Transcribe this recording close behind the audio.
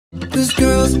Cause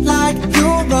girls like you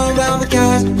run around with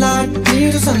guys like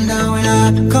me till sundown. When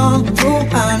I come through,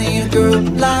 I need a girl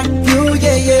like you,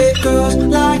 yeah, yeah. Girls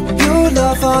like you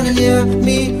love falling near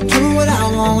me, do what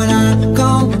I want. When I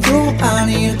come through, I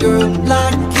need a girl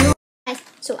like you. Guys,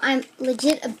 so I'm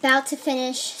legit about to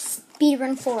finish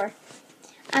speedrun 4.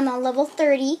 I'm on level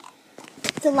 30.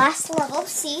 The last level,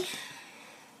 see?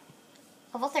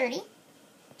 Level 30.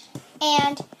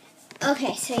 And,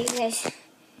 okay, so you guys,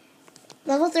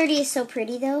 level 30 is so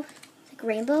pretty though. It's like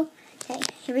rainbow. Okay,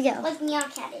 here we go. Like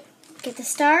meowcat. Get the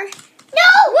star.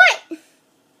 No! What?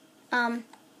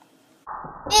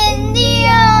 In the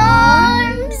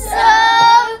arms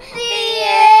of the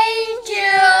angel.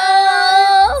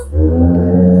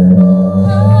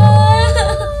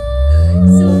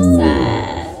 So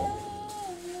sad.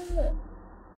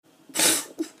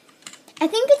 I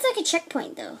think it's like a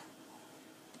checkpoint though.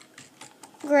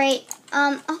 Great.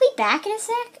 I'll be back in a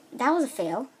sec. That was a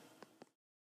fail.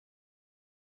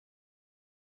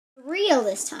 Real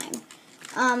this time.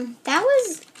 That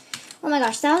was, oh my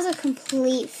gosh, that was a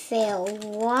complete fail.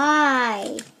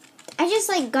 Why? I just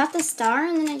like got the star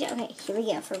and then I just, okay, here we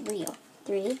go for real.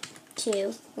 3,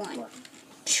 2, 1.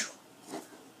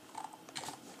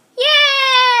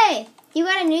 Yay! You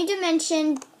got a new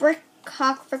dimension brick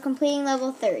hawk for completing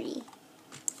level 30.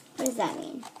 What does that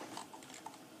mean?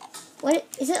 What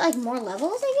is it, like more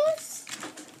levels, I guess?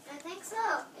 I think so.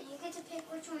 You get to pick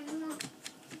which one you want.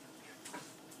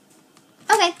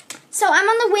 Okay, so I'm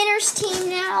on the winners team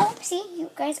now. See,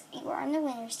 you are on the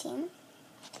winners team.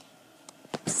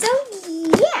 So,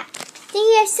 yeah. Thank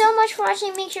you guys so much for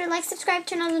watching. Make sure to like, subscribe,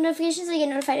 turn on the notifications so you get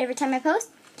notified every time I post.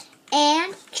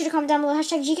 And make sure to comment down below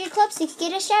hashtag GK Club so you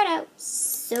can get a shout out.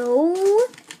 So,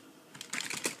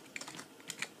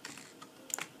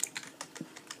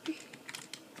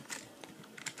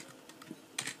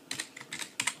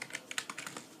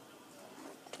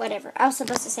 whatever. I was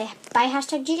supposed to say bye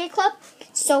hashtag GK Club.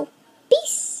 So,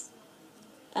 peace.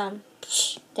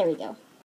 There we go.